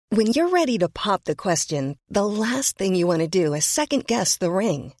When you're ready to pop the question, the last thing you want to do is second-guess the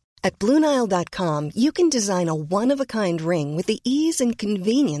ring. At BlueNile.com, you can design a one-of-a-kind ring with the ease and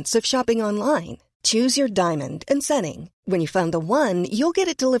convenience of shopping online. Choose your diamond and setting. When you find the one, you'll get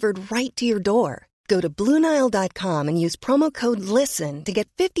it delivered right to your door. Go to BlueNile.com and use promo code LISTEN to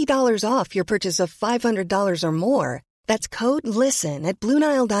get $50 off your purchase of $500 or more. That's code LISTEN at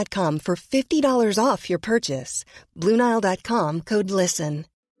BlueNile.com for $50 off your purchase. BlueNile.com, code LISTEN.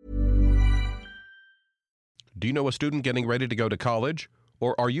 Do you know a student getting ready to go to college?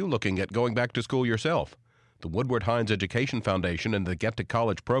 Or are you looking at going back to school yourself? The Woodward Hines Education Foundation and the Get to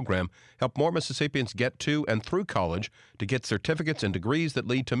College program help more Mississippians get to and through college to get certificates and degrees that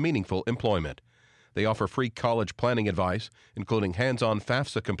lead to meaningful employment. They offer free college planning advice, including hands-on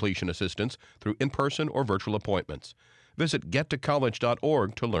FAFSA completion assistance through in-person or virtual appointments. Visit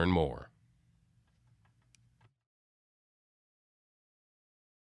gettocollege.org to learn more.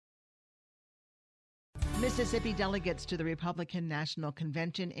 Mississippi delegates to the Republican National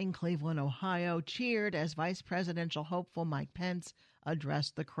Convention in Cleveland, Ohio, cheered as Vice Presidential hopeful Mike Pence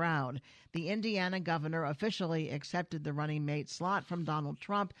addressed the crowd. The Indiana governor officially accepted the running mate slot from Donald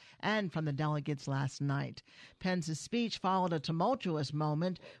Trump and from the delegates last night. Pence's speech followed a tumultuous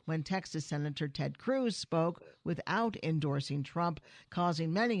moment when Texas Senator Ted Cruz spoke without endorsing Trump,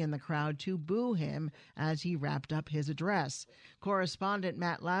 causing many in the crowd to boo him as he wrapped up his address. Correspondent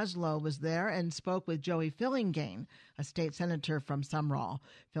Matt Laszlo was there and spoke with Joey Fillingane, a state senator from Sumrall.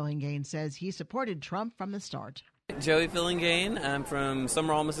 Fillingane says he supported Trump from the start. Joey Fillingane. I'm from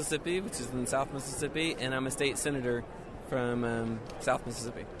Sumrall, Mississippi, which is in South Mississippi, and I'm a state senator from South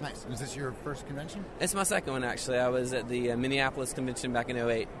Mississippi. Nice. Was this your first convention? It's my second one, actually. I was at the Minneapolis convention back in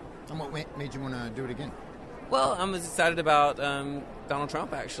 2008. And what made you want to do it again? Well, I was excited about Donald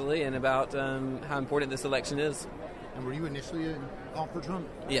Trump, actually, and about how important this election is. And were you initially all for Trump?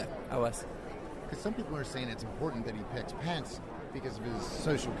 Yeah, I was. Because some people are saying it's important that he picks Pence because of his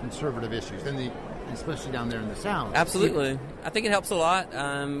social conservative issues, and especially down there in the South. Absolutely. I think it helps a lot,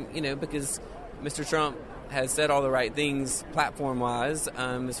 because Mr. Trump has said all the right things platform-wise,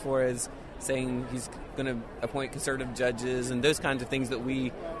 as far as saying he's going to appoint conservative judges and those kinds of things that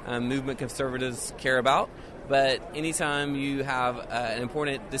we movement conservatives care about. But anytime you have an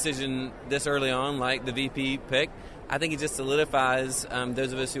important decision this early on, like the VP pick, I think it just solidifies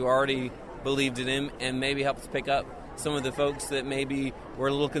those of us who already believed in him and maybe helps pick up some of the folks that maybe were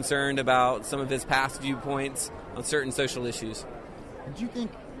a little concerned about some of his past viewpoints on certain social issues. Do you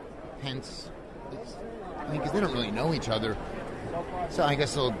think Pence, because they don't really know each other, so I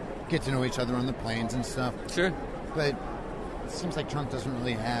guess they'll get to know each other on the planes and stuff. Sure. But it seems like Trump doesn't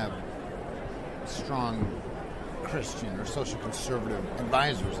really have strong Christian or social conservative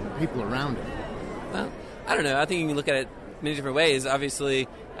advisors and people around him. Well, I don't know. I think you can look at it many different ways. Obviously,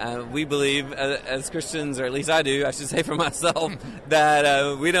 we believe as Christians, or at least I do, I should say for myself,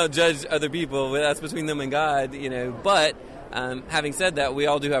 that we don't judge other people. That's between them and God, But having said that, we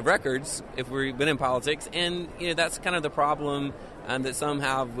all do have records if we've been in politics. And, that's kind of the problem that some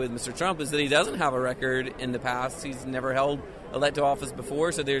have with Mr. Trump, is that he doesn't have a record in the past. He's never held elected office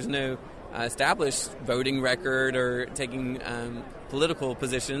before, so there's no established voting record or taking political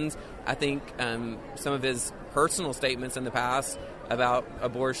positions. I think some of his personal statements in the past about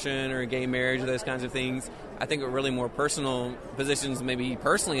abortion or gay marriage or those kinds of things, I think are really more personal positions maybe he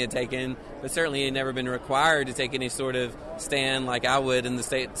personally had taken, but certainly he had never been required to take any sort of stand like I would in the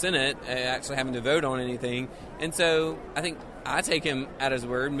state Senate, actually having to vote on anything. And so I think I take him at his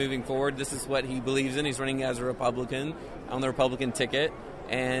word moving forward. This is what he believes in. He's running as a Republican on the Republican ticket,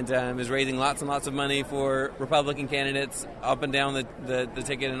 and is raising lots and lots of money for Republican candidates up and down the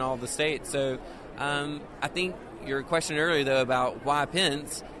ticket in all the states. So I think your question earlier, though, about why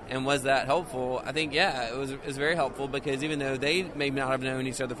Pence and was that helpful, I think, it was very helpful, because even though they may not have known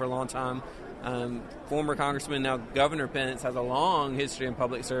each other for a long time, former Congressman, now Governor Pence, has a long history in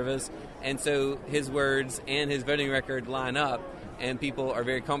public service, and so his words and his voting record line up, and people are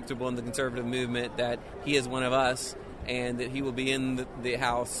very comfortable in the conservative movement that he is one of us, and that he will be in the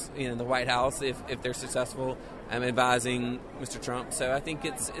House, the White House, if they're successful, advising Mr. Trump. So I think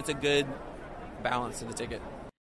it's a good balance of the ticket.